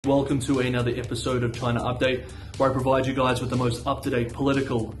Welcome to another episode of China Update, where I provide you guys with the most up-to-date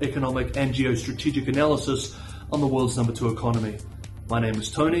political, economic and geostrategic analysis on the world's #2 economy. My name is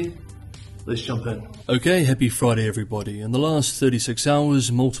Tony. Let's jump in. Okay, happy Friday everybody. In the last 36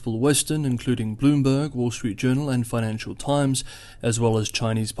 hours, multiple Western, including Bloomberg, Wall Street Journal and Financial Times, as well as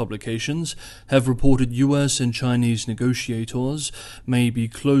Chinese publications, have reported US and Chinese negotiators may be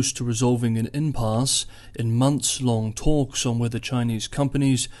close to resolving an impasse in months-long talks on whether Chinese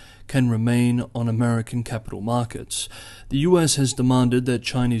companies can remain on American capital markets. The US has demanded that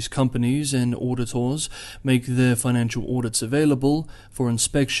Chinese companies and auditors make their financial audits available for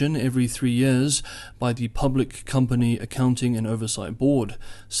inspection every 3 years by the Public Company Accounting and Oversight Board,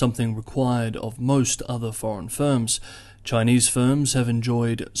 something required of most other foreign firms. Chinese firms have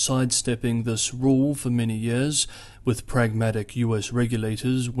enjoyed sidestepping this rule for many years, with pragmatic US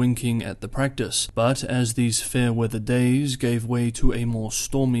regulators winking at the practice. But as these fair-weather days gave way to a more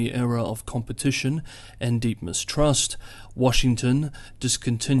stormy era of competition and deep mistrust, Washington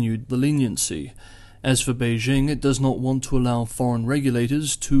discontinued the leniency. As for Beijing, it does not want to allow foreign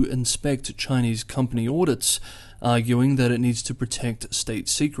regulators to inspect Chinese company audits, arguing that it needs to protect state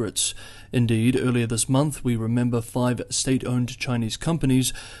secrets. Indeed, earlier this month, we remember 5 state-owned Chinese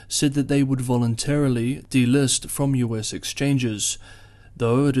companies said that they would voluntarily delist from US exchanges,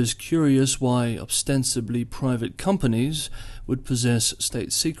 though it is curious why ostensibly private companies would possess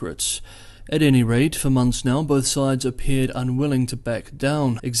state secrets. At any rate, for months now, both sides appeared unwilling to back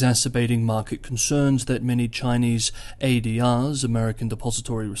down, exacerbating market concerns that many Chinese ADRs, American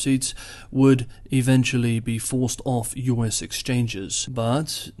Depository Receipts, would eventually be forced off US exchanges.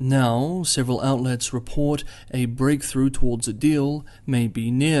 But now, several outlets report a breakthrough towards a deal may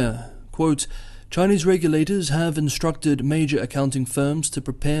be near. Quote, Chinese regulators have instructed major accounting firms to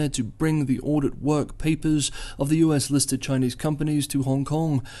prepare to bring the audit work papers of the US-listed Chinese companies to Hong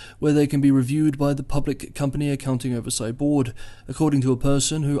Kong, where they can be reviewed by the Public Company Accounting Oversight Board, according to a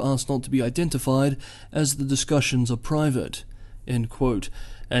person who asked not to be identified, as the discussions are private. End quote.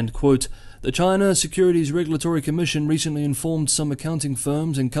 End quote. The China Securities Regulatory Commission recently informed some accounting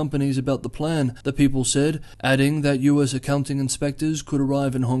firms and companies about the plan, the people said, adding that US accounting inspectors could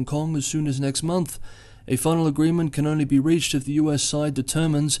arrive in Hong Kong as soon as next month. A final agreement can only be reached if the US side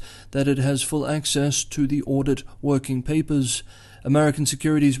determines that it has full access to the audit working papers. American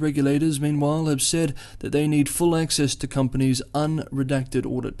securities regulators, meanwhile, have said that they need full access to companies' unredacted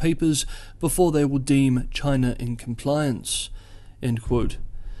audit papers before they will deem China in compliance. End quote.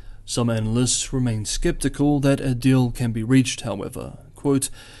 Some analysts remain skeptical that a deal can be reached, however. Quote,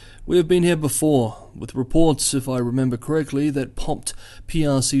 we have been here before, with reports, if I remember correctly, that popped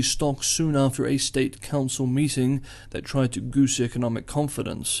PRC stocks soon after a state council meeting that tried to goose economic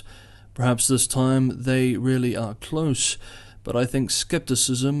confidence. Perhaps this time they really are close, but I think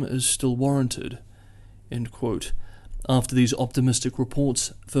skepticism is still warranted. End quote. After these optimistic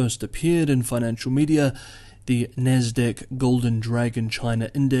reports first appeared in financial media, the Nasdaq Golden Dragon China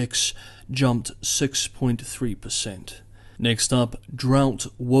Index jumped 6.3%. Next up, drought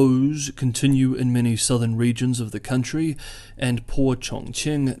woes continue in many southern regions of the country, and poor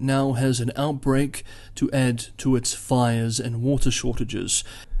Chongqing now has an outbreak to add to its fires and water shortages.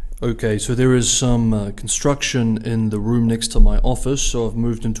 Okay, so there is some construction in the room next to my office, so I've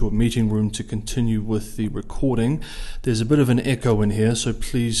moved into a meeting room to continue with the recording. There's a bit of an echo in here, so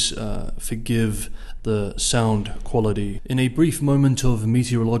please forgive the sound quality. In a brief moment of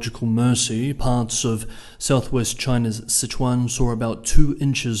meteorological mercy, parts of southwest China's Sichuan saw about 2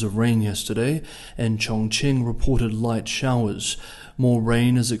 inches of rain yesterday, and Chongqing reported light showers. More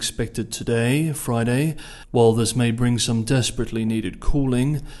rain is expected today, Friday. While this may bring some desperately needed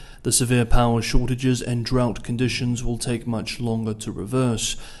cooling, the severe power shortages and drought conditions will take much longer to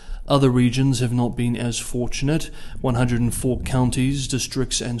reverse. Other regions have not been as fortunate. 104 counties,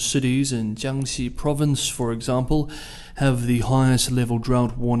 districts and cities in Jiangxi province, for example, have the highest level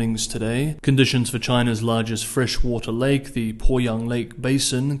drought warnings today. Conditions for China's largest freshwater lake, the Poyang Lake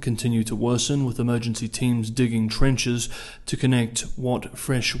Basin, continue to worsen, with emergency teams digging trenches to connect what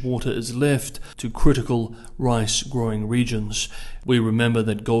fresh water is left to critical rice-growing regions. We remember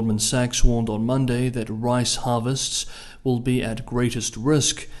that Goldman Sachs warned on Monday that rice harvests will be at greatest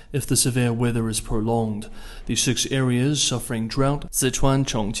risk if the severe weather is prolonged. The 6 areas suffering drought, Sichuan,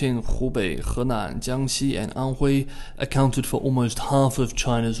 Chongqing, Hubei, Henan, Jiangxi, and Anhui, accounted for almost half of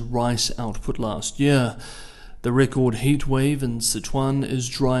China's rice output last year. The record heat wave in Sichuan is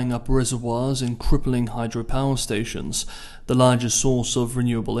drying up reservoirs and crippling hydropower stations, the largest source of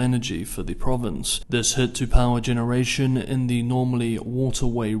renewable energy for the province. This hit to power generation in the normally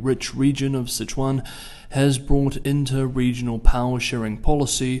waterway-rich region of Sichuan has brought inter-regional power-sharing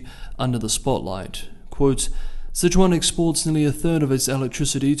policy under the spotlight. Quote, Sichuan exports nearly a third of its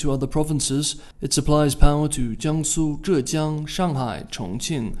electricity to other provinces. It supplies power to Jiangsu, Zhejiang, Shanghai,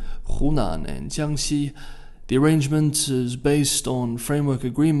 Chongqing, Hunan, and Jiangxi. The arrangement is based on framework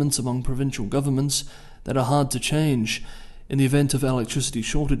agreements among provincial governments that are hard to change. In the event of electricity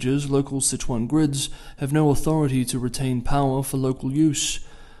shortages, local Sichuan grids have no authority to retain power for local use.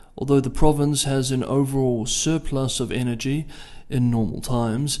 Although the province has an overall surplus of energy in normal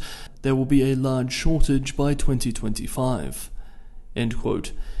times, there will be a large shortage by 2025. End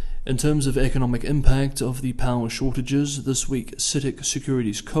quote. In terms of economic impact of the power shortages, this week CITIC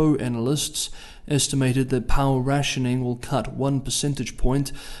Securities Co. analysts estimated that power rationing will cut 1 percentage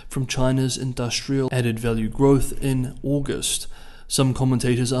point from China's industrial added value growth in August. Some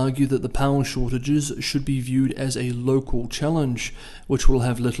commentators argue that the power shortages should be viewed as a local challenge, which will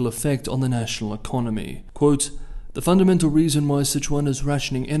have little effect on the national economy. Quote, the fundamental reason why Sichuan is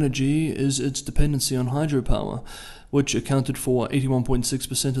rationing energy is its dependency on hydropower, which accounted for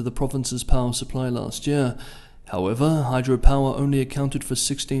 81.6% of the province's power supply last year. However, hydropower only accounted for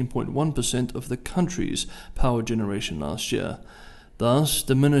 16.1% of the country's power generation last year. Thus,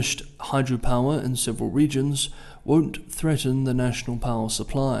 diminished hydropower in several regions won't threaten the national power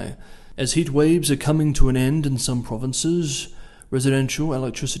supply. As heat waves are coming to an end in some provinces, residential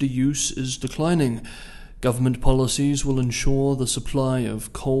electricity use is declining. Government policies will ensure the supply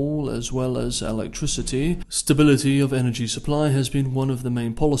of coal as well as electricity. Stability of energy supply has been one of the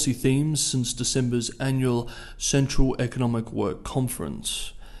main policy themes since December's annual Central Economic Work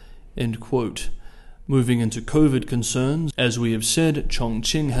Conference. End quote. Moving into COVID concerns, as we have said,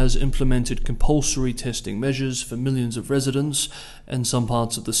 Chongqing has implemented compulsory testing measures for millions of residents, and some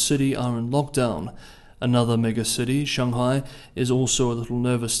parts of the city are in lockdown. Another megacity, Shanghai, is also a little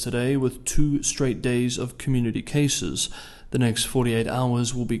nervous today with 2 straight days of community cases. The next 48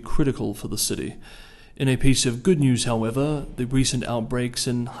 hours will be critical for the city. In a piece of good news, however, the recent outbreaks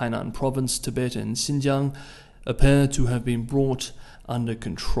in Hainan Province, Tibet, and Xinjiang appear to have been brought under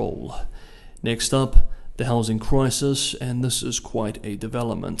control. Next up, the housing crisis, and this is quite a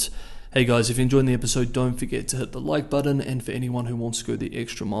development. Hey guys, if you enjoyed the episode, don't forget to hit the like button, and for anyone who wants to go the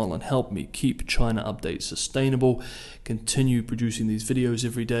extra mile and help me keep China Update sustainable, continue producing these videos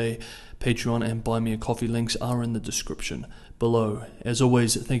every day, Patreon and Buy Me a Coffee links are in the description below. As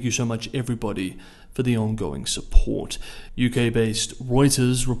always, thank you so much everybody for the ongoing support. UK-based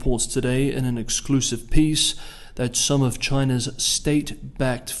Reuters reports today in an exclusive piece that some of China's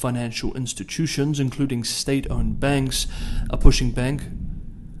state-backed financial institutions, including state-owned banks, are pushing back.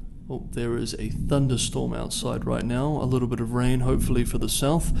 Oh, there is a thunderstorm outside right now, a little bit of rain hopefully for the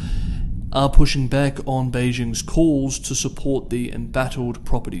south, are pushing back on Beijing's calls to support the embattled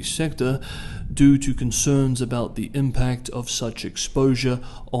property sector due to concerns about the impact of such exposure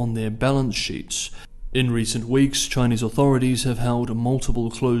on their balance sheets. In recent weeks, Chinese authorities have held multiple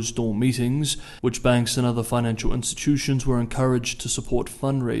closed-door meetings, which banks and other financial institutions were encouraged to support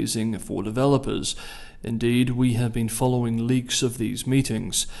fundraising for developers. Indeed, we have been following leaks of these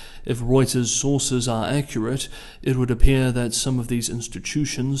meetings. If Reuters' sources are accurate, it would appear that some of these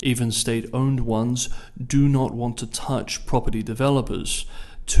institutions, even state-owned ones, do not want to touch property developers.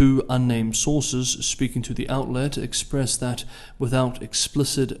 2 unnamed sources speaking to the outlet expressed that without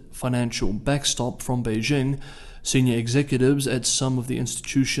explicit financial backstop from Beijing, senior executives at some of the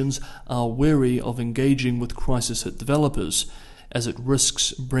institutions are wary of engaging with crisis-hit developers, as it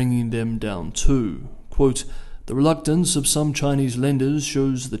risks bringing them down too. Quote, the reluctance of some Chinese lenders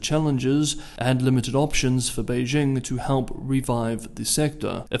shows the challenges and limited options for Beijing to help revive the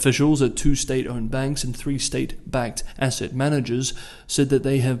sector. Officials at 2 state-owned banks and 3 state-backed asset managers said that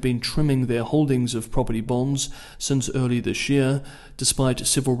they have been trimming their holdings of property bonds since early this year, despite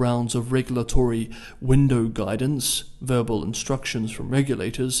several rounds of regulatory window guidance, verbal instructions from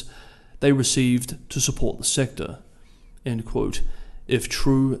regulators, they received to support the sector. End quote. If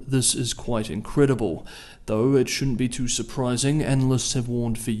true, this is quite incredible. Though it shouldn't be too surprising, analysts have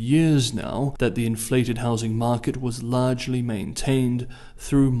warned for years now that the inflated housing market was largely maintained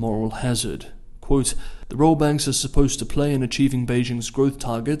through moral hazard. Quote, the role banks are supposed to play in achieving Beijing's growth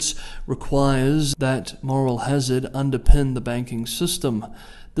targets requires that moral hazard underpin the banking system.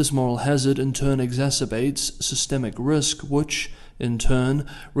 This moral hazard in turn exacerbates systemic risk, which, in turn,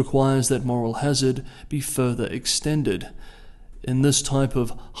 requires that moral hazard be further extended. In this type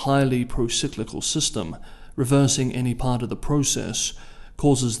of highly pro-cyclical system, reversing any part of the process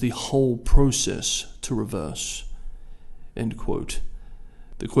causes the whole process to reverse." End quote.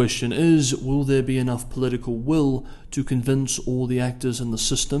 The question is, will there be enough political will to convince all the actors in the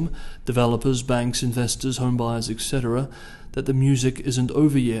system, developers, banks, investors, homebuyers, etc., that the music isn't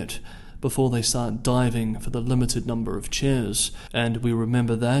over yet, before they start diving for the limited number of chairs? And we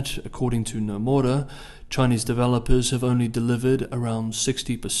remember that, according to Nomura, Chinese developers have only delivered around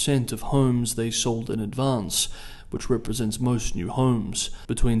 60% of homes they sold in advance, which represents most new homes,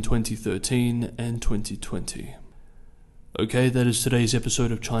 between 2013 and 2020. Okay, that is today's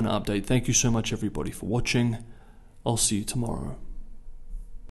episode of China Update. Thank you so much everybody for watching. I'll see you tomorrow.